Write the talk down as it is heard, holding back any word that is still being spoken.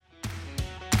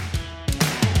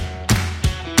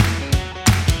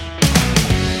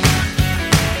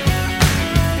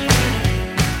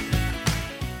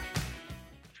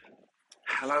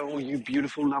Hello, you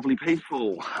beautiful, lovely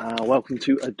people. Welcome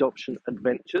to Adoption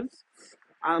Adventures.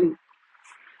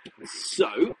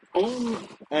 So, on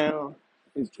our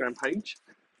Instagram page,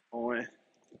 I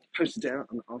posted out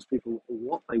and asked people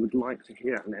what they would like to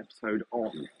hear an episode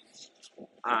on.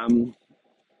 I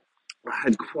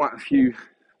had quite a few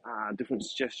different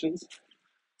suggestions,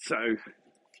 so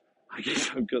I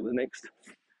guess I've got the next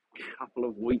couple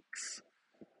of weeks'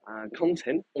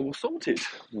 content all sorted,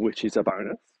 which is a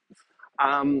bonus.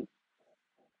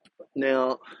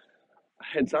 Now,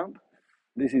 heads up,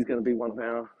 this is going to be one of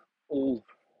our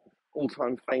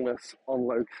all-time famous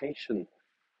on-location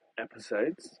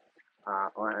episodes.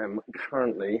 I am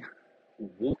currently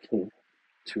walking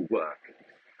to work.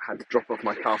 I had to drop off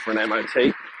my car for an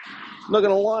MOT. Not going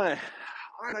to lie,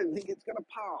 I don't think it's going to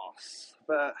pass.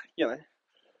 But,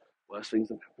 worse things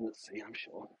have happened at sea, I'm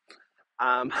sure.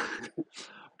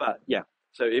 But, yeah.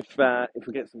 So if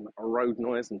we get some road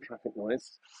noise and traffic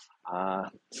noise,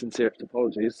 sincerest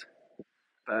apologies.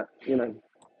 But,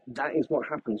 that is what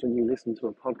happens when you listen to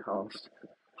a podcast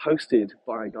hosted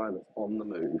by a guy that's on the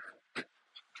move.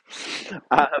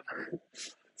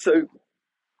 So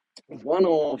one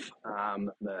of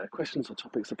the questions or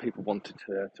topics that people wanted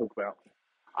to talk about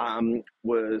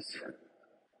was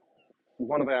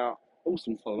one of our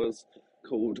awesome followers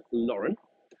called Lauren.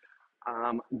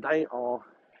 They are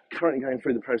currently going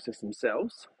through the process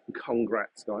themselves.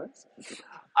 Congrats, guys.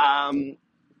 And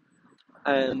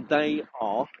their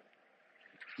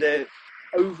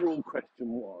overall question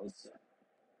was,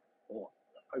 or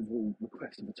overall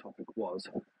request of the topic was,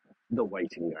 the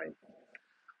waiting game.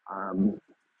 I'm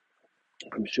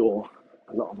sure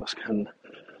a lot of us can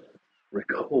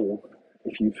recall,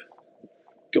 if you've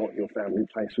got your family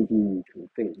place with you, you can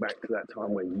think back to that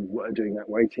time when you were doing that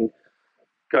waiting,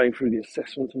 going through the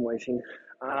assessment and waiting.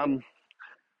 I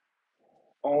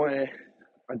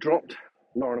dropped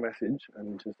Lauren a message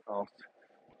and just asked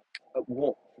at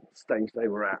what stage they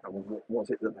were at and what was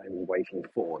it that they were waiting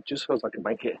for, just so as I could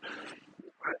make it,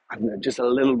 I don't know, just a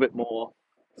little bit more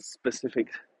specific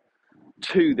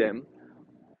to them,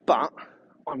 but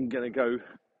I'm going to go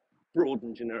broad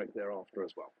and generic thereafter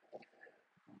as well.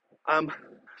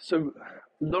 So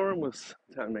Lauren was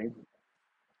telling me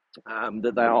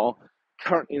that they are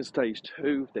currently in stage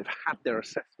 2. They've had their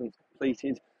assessments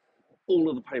completed. All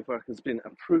of the paperwork has been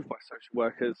approved by social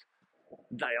workers.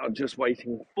 They are just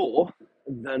waiting for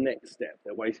the next step.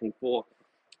 They're waiting for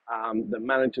the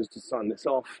managers to sign this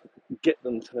off, get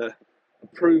them to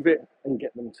approve it, and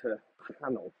get them to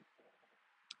panel.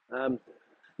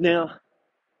 Now,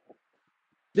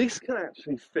 this can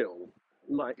actually feel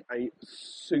like a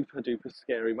super duper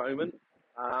scary moment.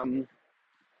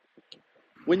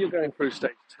 When you're going through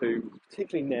stage 2,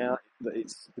 particularly now that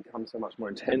it's become so much more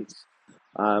intense,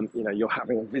 you're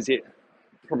having a visit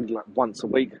probably like once a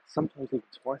week, sometimes even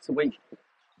twice a week.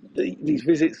 These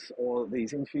visits or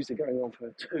these interviews are going on for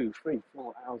 2, 3,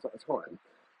 4 hours at a time.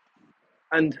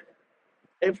 And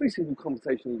every single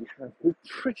conversation you have with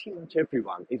pretty much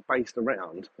everyone is based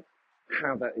around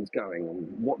how that is going and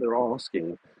what they're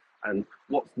asking and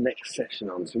what's next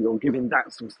session on. So you're giving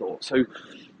that some thought. So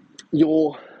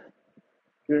your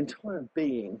entire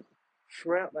being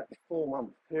throughout that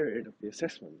 4-month period of the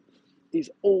assessment is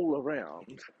all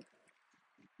around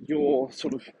your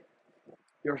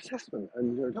assessment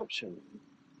and your adoption.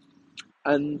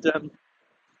 And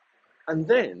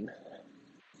then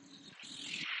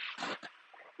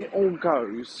it all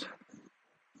goes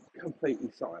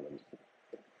completely silent.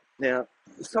 Now,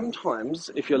 sometimes,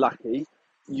 if you're lucky,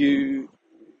 you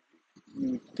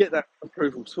get that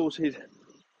approval sorted,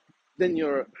 then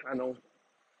you're at panel,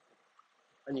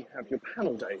 and you have your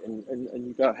panel date, and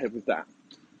you go ahead with that.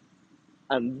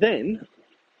 And then,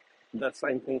 the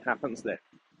same thing happens there.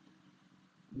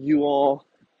 You are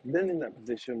then in that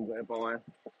position whereby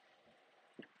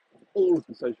all of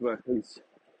the social workers,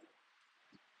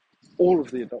 all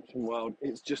of the adoption world,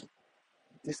 it's just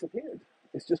disappeared.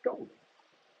 It's just gone.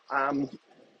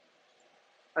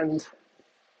 And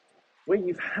where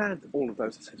you've had all of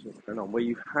those assessments going on, where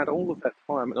you've had all of that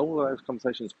time and all of those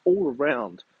conversations all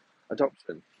around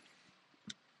adoption,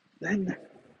 then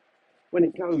when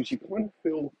it goes, you kind of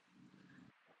feel,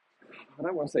 I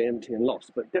don't want to say empty and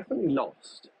lost, but definitely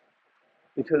lost,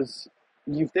 because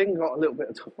you've then got a little bit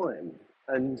of time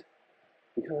and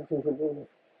you kind of think, well,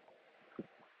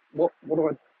 what do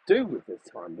I do with this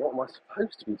time? What am I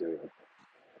supposed to be doing?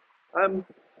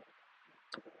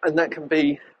 And that can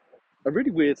be a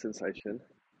really weird sensation,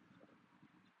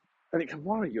 and it can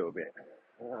worry you a bit,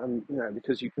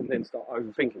 because you can then start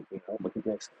overthinking, oh my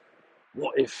goodness,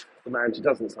 what if the manager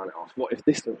doesn't sign it off? What if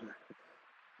this doesn't?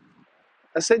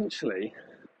 Essentially,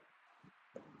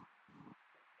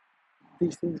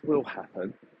 these things will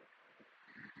happen.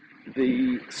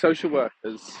 The social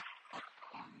workers,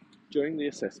 during the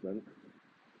assessment,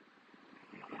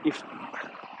 if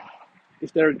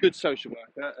they're a good social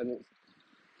worker, and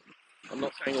I'm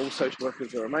not saying all social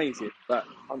workers are amazing, but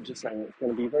I'm just saying it's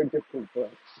going to be very difficult for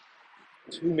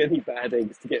too many bad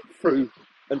eggs to get through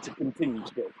and to continue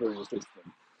to get through the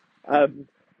system.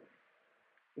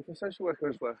 If a social worker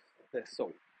is worth their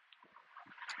salt,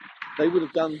 they would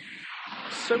have done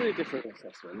so many different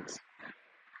assessments,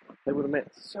 they would have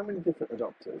met so many different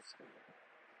adopters.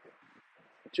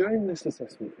 During this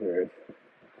assessment period,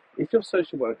 if your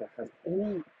social worker has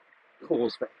any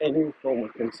cause for any form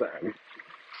of concern,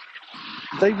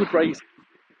 they would raise it.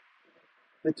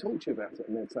 They'd talk to you about it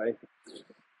and they'd say,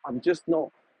 I'm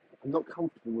not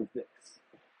comfortable with this.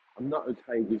 I'm not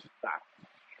okay with that.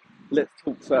 Let's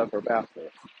talk further about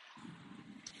it.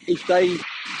 If they,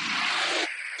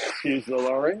 excuse the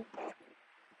lorry,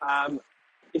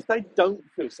 if they don't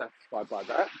feel satisfied by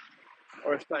that,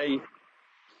 or if they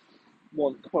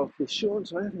want quality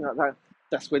assurance or anything like that,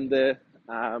 that's when the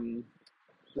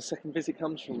second visit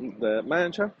comes from the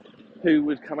manager, who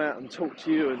would come out and talk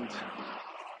to you and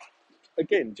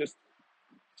again just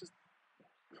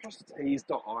cross the T's,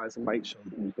 dot I's, and make sure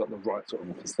that you've got the right sort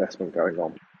of assessment going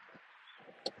on.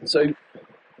 So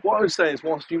what I would say is,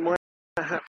 whilst you might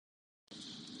have...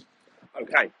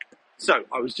 Okay, so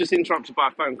I was just interrupted by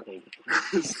a phone call.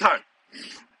 So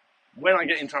when I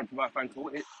get interrupted by a phone call,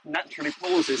 it naturally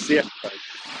pauses the episode.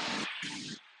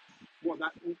 What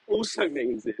that also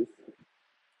means is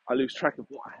I lose track of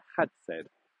what I had said.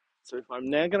 So if I'm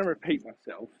now going to repeat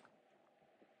myself,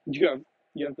 you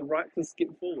have the right to skip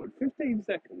forward 15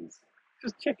 seconds.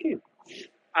 Just check in.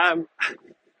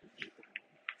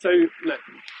 So look,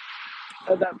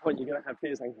 at that point you're going to have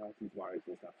fears, anxieties, worries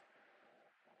and stuff.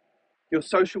 Your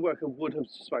social worker would have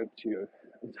spoke to you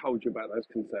and told you about those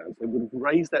concerns. They would have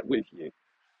raised that with you.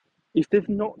 If they've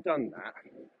not done that,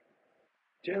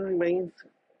 generally means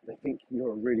they think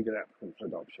you're a really good applicant for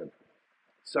adoption.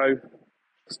 So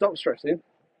stop stressing,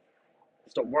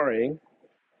 stop worrying.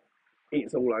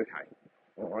 It's all okay,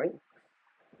 all right?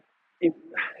 It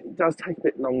does take a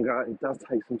bit longer. It does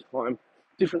take some time.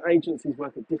 Different agencies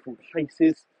work at different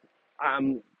paces.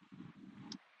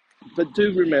 But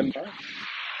do remember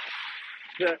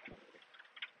that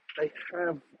they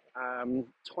have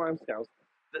timescales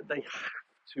that they have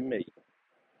to meet.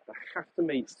 They have to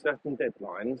meet certain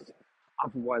deadlines,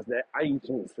 otherwise their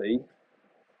agency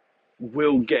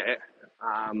will get,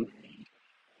 I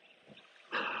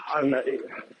don't know,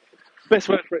 best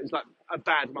word for it is like a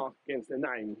bad mark against their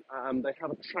name. They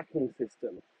have a tracking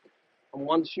system. And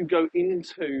once you go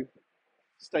into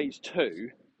stage 2,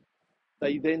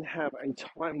 they then have a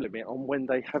time limit on when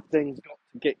they have then got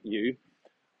to get you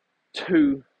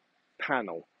to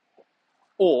panel,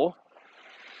 or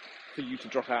for you to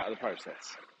drop out of the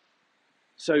process.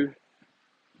 So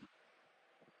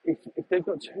if they've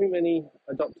got too many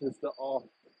adopters that are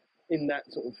in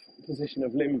that sort of position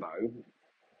of limbo,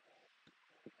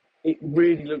 it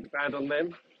really looks bad on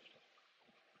them.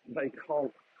 They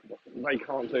can't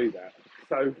do that.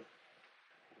 So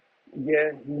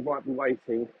yeah, you might be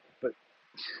waiting, but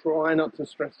try not to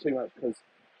stress too much, because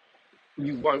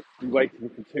you won't be waiting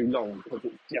for too long, because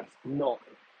it's just not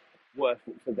worth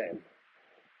it for them.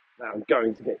 They are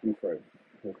going to get you through.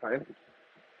 Okay?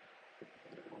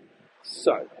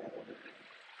 So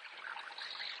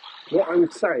what I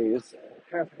would say is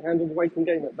how to handle the waiting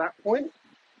game at that point.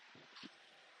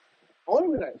 I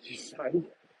would actually say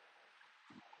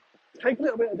take a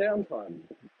little bit of downtime.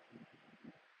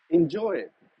 Enjoy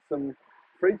it. Some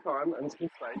free time and some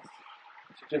space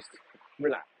to just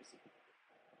relax.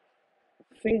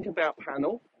 Think about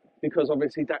panel, because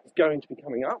obviously that's going to be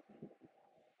coming up.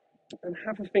 And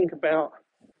have a think about,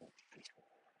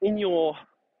 in your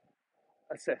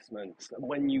assessments and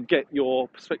when you get your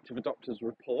prospective adopters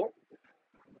report,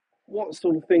 what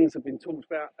sort of things have been talked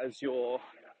about as your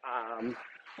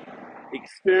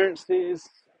experiences,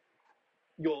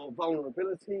 your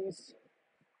vulnerabilities,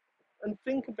 and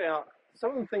think about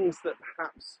some of the things that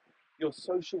perhaps your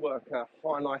social worker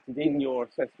highlighted in your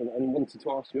assessment and wanted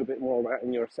to ask you a bit more about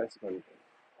in your assessment.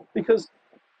 Because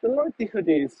the likelihood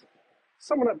is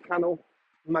someone at panel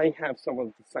may have some of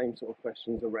the same sort of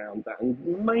questions around that and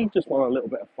may just want a little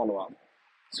bit of follow-up.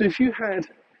 So if you had,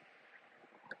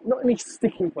 not any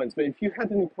sticking points, but if you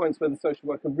had any points where the social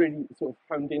worker really sort of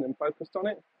honed in and focused on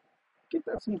it, give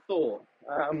that some thought.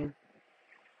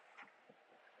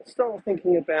 Start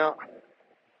thinking about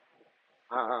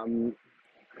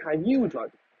how you would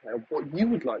like to, what you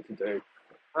would like to do.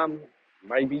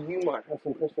 Maybe you might have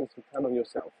some questions for panel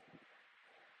yourself.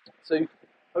 So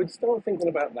I would start thinking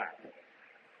about that.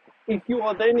 If you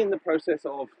are then in the process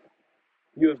of,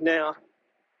 you have now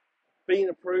been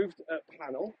approved at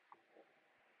panel,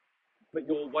 but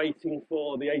you're waiting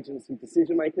for the agency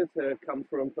decision maker to come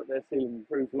through and put their seal of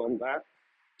approval on that.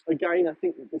 Again, I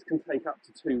think that this can take up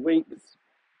to 2 weeks.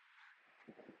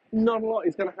 Not a lot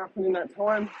is going to happen in that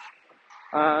time.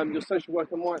 Your social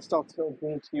worker might start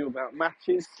talking to you about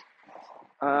matches,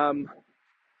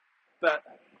 but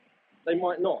they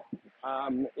might not.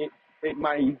 It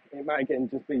may again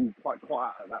just be quite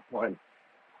quiet at that point.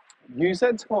 Use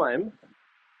that time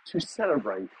to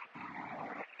celebrate.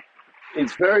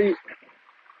 It's very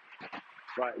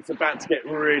right. It's about to get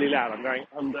really loud. I'm going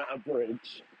under a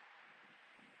bridge,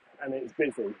 and it's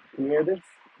busy. Can you hear this?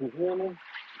 Can you hear me?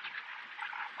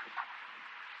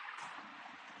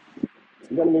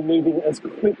 I'm going to be moving as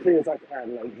quickly as I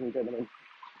can, ladies and gentlemen.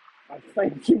 I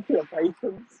thank you for your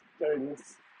patience during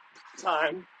this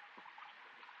time.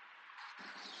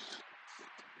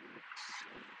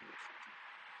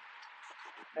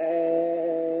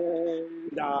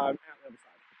 And I'm out the other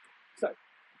side.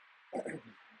 So,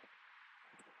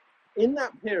 in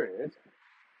that period,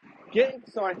 get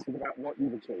excited about what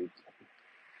you've achieved.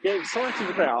 Get excited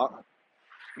about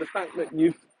the fact that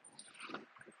you've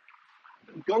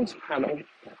gone to panel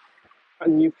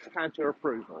and you've had your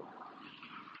approval.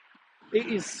 It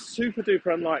is super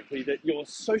duper unlikely that your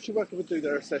social worker would do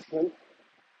their assessment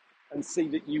and see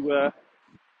that you were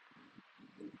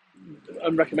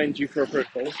and recommend you for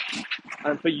approval,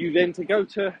 and for you then to go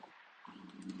to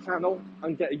panel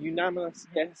and get a unanimous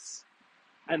yes,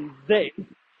 and then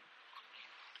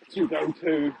to go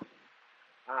to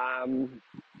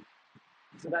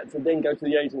to then go to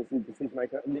the agency decision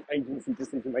maker, and the agency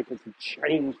decision maker to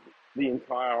change the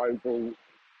entire overall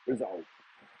result.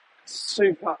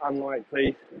 Super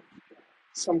unlikely.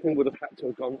 Something would have had to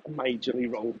have gone majorly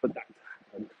wrong for that to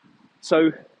happen.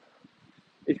 So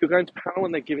if you're going to panel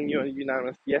and they're giving you a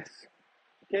unanimous yes,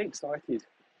 get excited.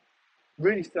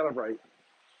 Really celebrate,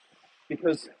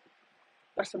 because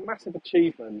that's a massive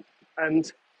achievement,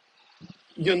 and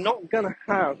you're not going to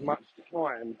have much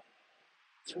time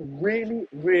to really,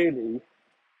 really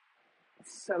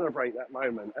celebrate that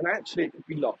moment. And actually it could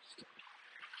be lost,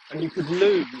 and you could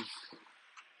lose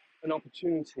an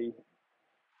opportunity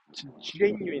to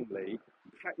genuinely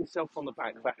pat yourself on the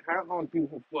back for how hard you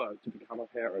have worked to become a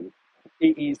parent.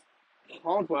 It is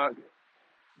hard work.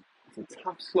 It's a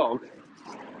tough slog.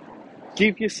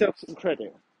 Give yourself some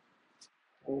credit.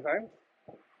 Okay?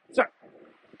 So,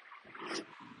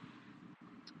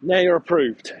 now you're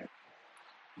approved.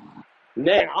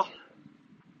 Now,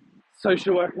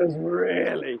 social workers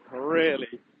really,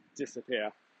 really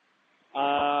disappear.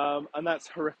 And that's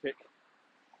horrific.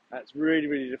 That's really,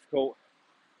 really difficult.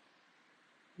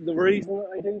 The reason that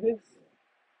they do this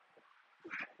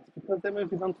is because they're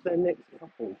moving on to their next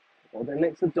couple or their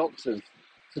next adopters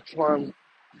to try and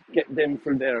get them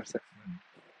through their assessment.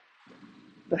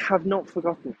 They have not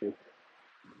forgotten you.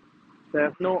 They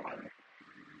have not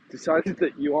decided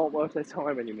that you aren't worth their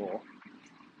time anymore.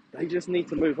 They just need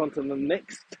to move on to the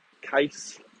next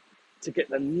case to get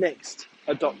the next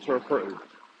adopter approved.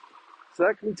 So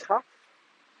that can be tough,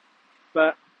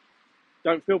 but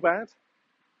don't feel bad.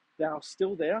 They are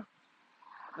still there,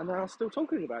 and they are still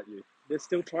talking about you. They're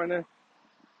still trying to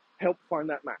help find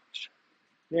that match.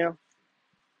 Now,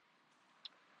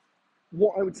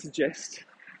 what I would suggest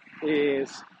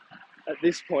is, at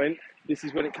this point, this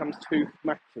is when it comes to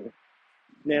matching.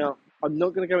 Now, I'm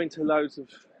not going to go into loads of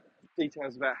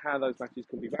details about how those matches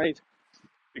can be made,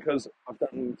 because I've done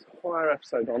an entire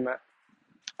episode on that,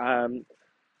 and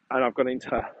I've gone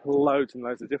into loads and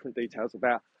loads of different details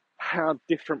about how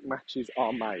different matches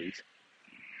are made.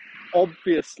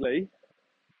 Obviously,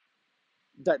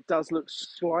 that does look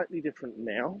slightly different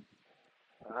now,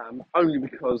 only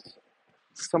because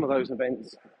some of those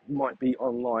events might be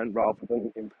online rather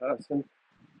than in person,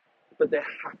 but they're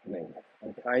happening,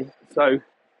 okay? So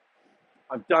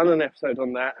I've done an episode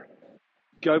on that.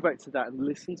 Go back to that and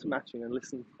listen to matching, and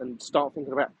listen and start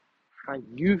thinking about how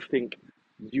you think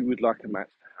you would like a match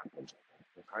to happen,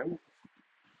 okay?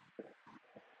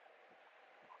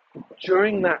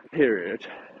 During that period,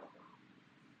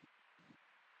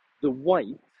 the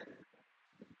wait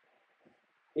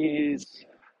is,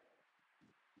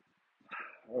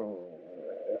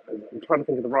 I'm trying to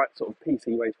think of the right sort of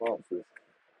PC way to answer this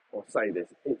or say this.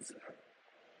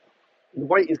 The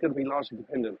weight is going to be largely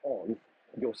dependent on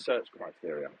your search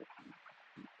criteria.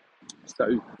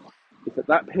 So if at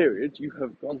that period you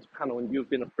have gone to panel and you've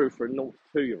been approved for a 0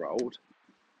 to 2-year-old,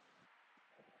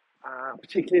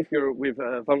 particularly if you're with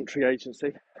a voluntary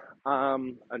agency,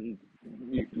 and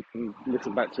you can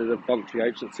listen back to the voluntary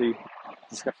agency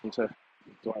discussion to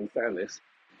understand this.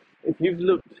 If you've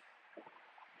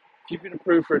been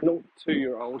approved for a 0 to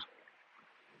 2-year-old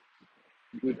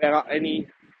without any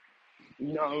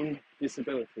known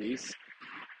disabilities,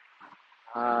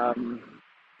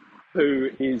 who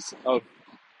is of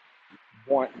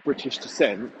white British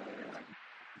descent,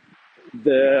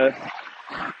 the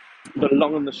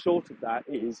long and the short of that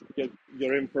is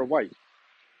you're in for a wait,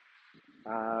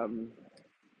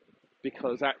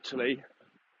 because actually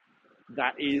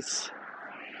that is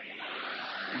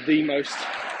the most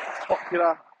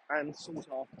popular and sought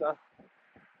after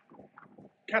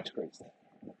categories.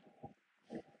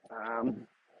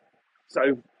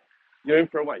 So you're in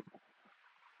for a wait.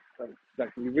 So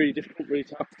that can be really difficult, really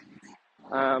tough.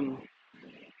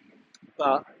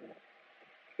 But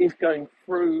if going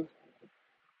through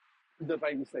the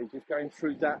baby stages, going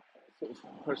through that sort of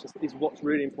process is what's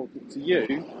really important to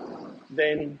you,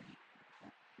 then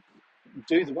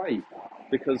do the wait.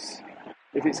 Because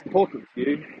if it's important to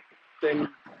you, then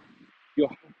you're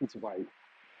happy to wait.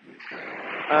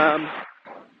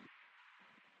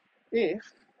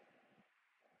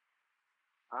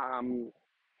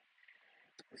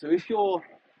 If you're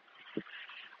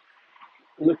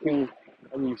looking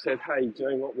and you said, hey, do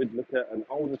you know what, we'd look at an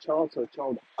older child, so a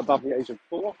child above the age of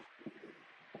 4,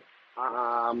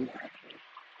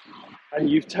 and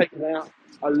you've taken out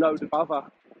a load of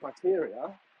other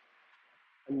criteria,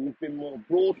 and you've been more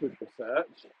broad with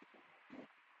research,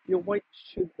 your wait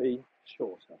should be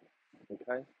shorter,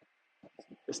 okay?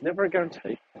 It's never a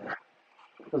guarantee,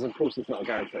 because of course it's not a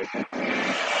guarantee.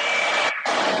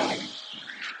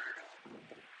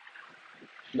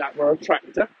 That were a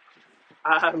tractor.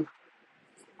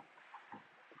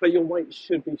 But your wait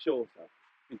should be shorter,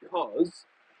 because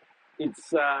it's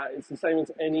the same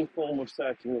as any form of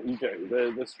searching that you do.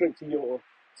 The stricter your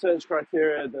search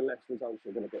criteria, the less results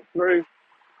you're going to get through.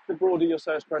 The broader your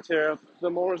search criteria, the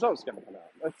more results are going to come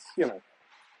out.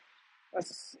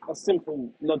 That's a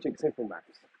simple logic, simple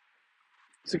maths.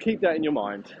 So keep that in your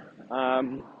mind.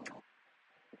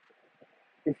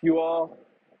 If you are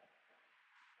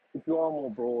more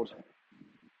broad,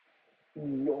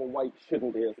 your wait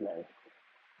shouldn't be as long.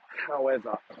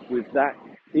 However, with that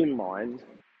in mind,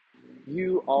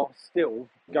 you are still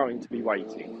going to be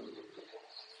waiting.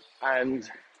 And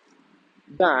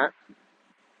that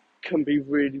can be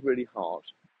really, really hard.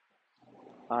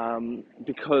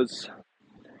 Because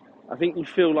I think you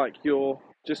feel like you're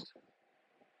just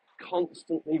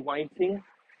constantly waiting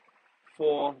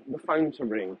for the phone to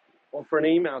ring or for an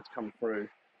email to come through,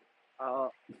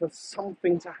 for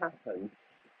something to happen.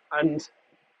 And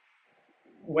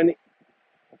when it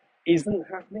isn't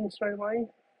happening straight away,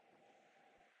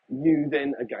 you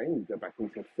then again go back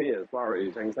into fears,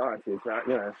 worries, anxieties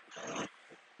about,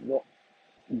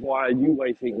 why are you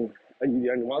waiting? Are you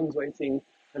the only ones waiting?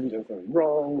 Have you done something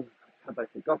wrong? Have they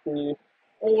forgotten you?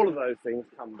 All of those things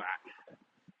come back.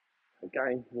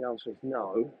 Again, the answer is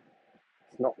no.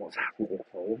 It's not what's happening at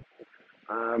all.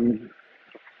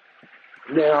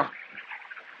 Now,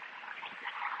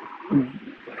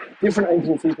 different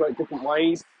agencies work different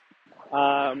ways,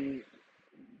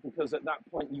 because at that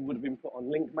point you would have been put on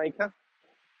LinkMaker,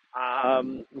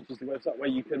 which is the website where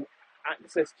you can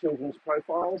access children's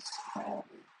profiles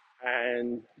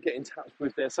and get in touch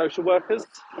with their social workers.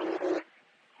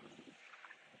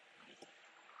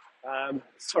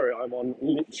 Sorry, I'm on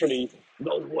literally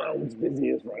the world's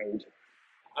busiest road.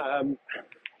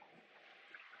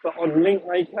 But on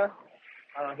LinkMaker,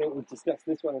 and I think we've discussed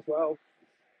this one as well,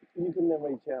 you can then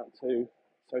reach out to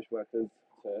social workers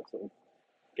to sort of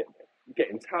get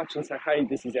in touch and say, hey,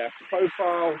 this is our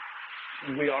profile.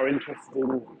 We are interested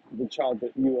in the child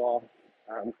that you are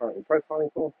currently profiling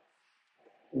for.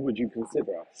 Would you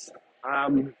consider us?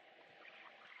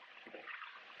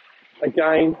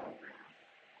 Again,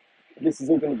 this is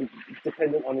all going to be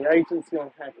dependent on the agency,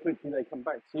 on how quickly they come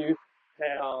back to you,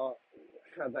 how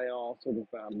they are sort of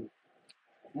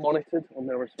monitored on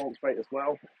their response rate as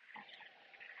well.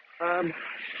 At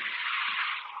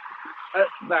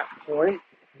that point,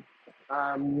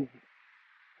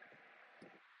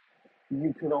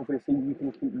 you can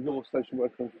keep your social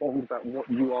worker informed about what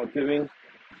you are doing,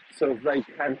 so they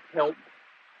can help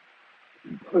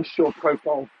push your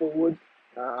profile forward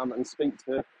and speak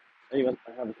to anyone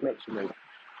they have a connection with.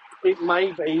 It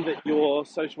may be that your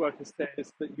social worker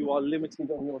says that you are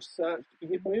limited on your search to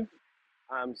begin with.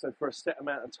 So for a set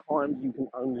amount of time, you can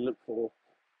only look for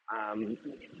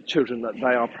children that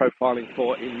they are profiling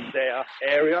for in their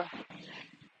area,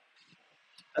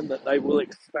 and that they will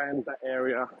expand that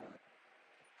area,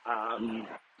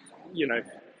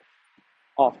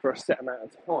 after a set amount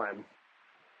of time.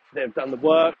 They've done the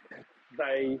work,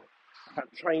 they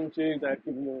have trained you, they've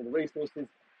given you all the resources.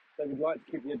 They would like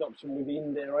to keep the adoption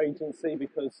within their agency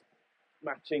because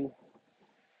matching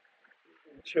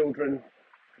children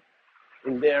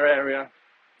in their area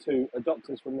to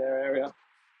adopters from their area,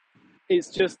 it's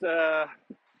just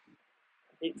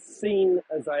it's seen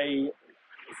as a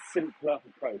simpler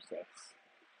process.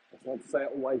 That's not to say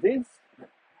it always is,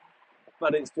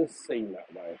 but it's just seen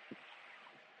that way.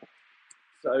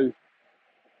 So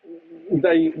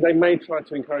they may try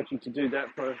to encourage you to do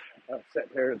that for a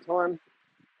set period of time.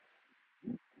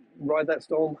 Ride that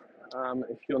storm.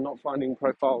 If you're not finding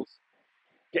profiles,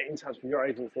 get in touch with your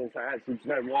agency and say, actually, do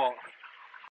you know what?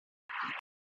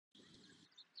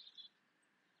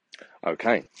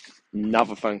 Okay,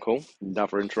 another phone call,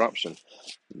 another interruption.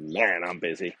 Man, I'm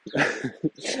busy.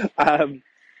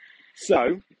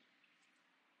 So,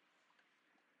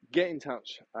 get in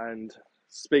touch and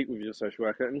speak with your social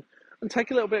worker and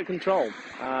take a little bit of control.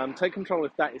 Take control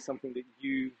if that is something that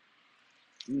you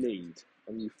need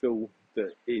and you feel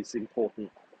that is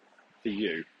important for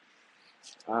you.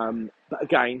 But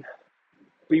again,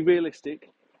 be realistic.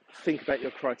 Think about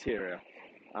your criteria.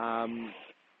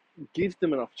 Give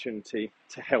them an opportunity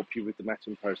to help you with the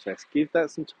matching process. Give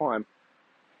that some time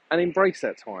and embrace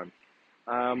that time.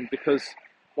 Because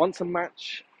once a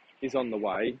match is on the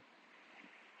way,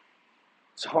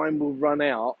 time will run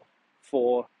out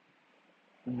for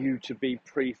you to be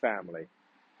pre-family.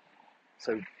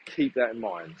 So keep that in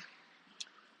mind.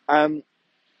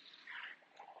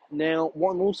 Now,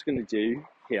 what I'm also going to do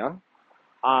here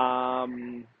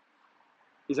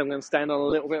is I'm going to stand on a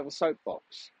little bit of a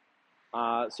soapbox.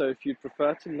 So if you'd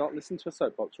prefer to not listen to a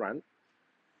soapbox rant,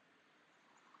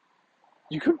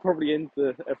 you could probably end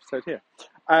the episode here.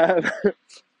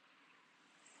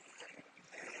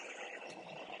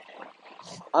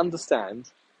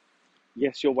 Understand,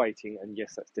 yes, you're waiting, and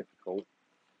yes, that's difficult.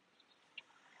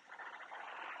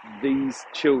 These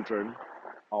children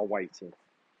are waiting.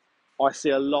 I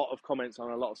see a lot of comments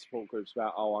on a lot of support groups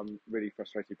about, oh, I'm really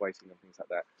frustrated waiting and things like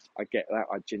that. I get that,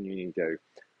 I genuinely do.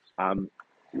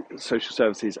 Social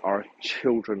services are a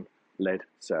children-led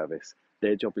service.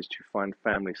 Their job is to find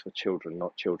families for children,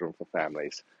 not children for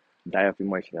families. They have been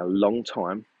waiting a long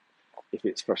time. If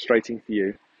it's frustrating for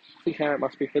you, think how it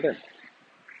must be for them.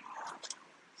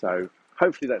 So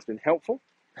hopefully that's been helpful.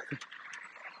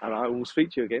 And I will speak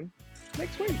to you again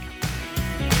next week.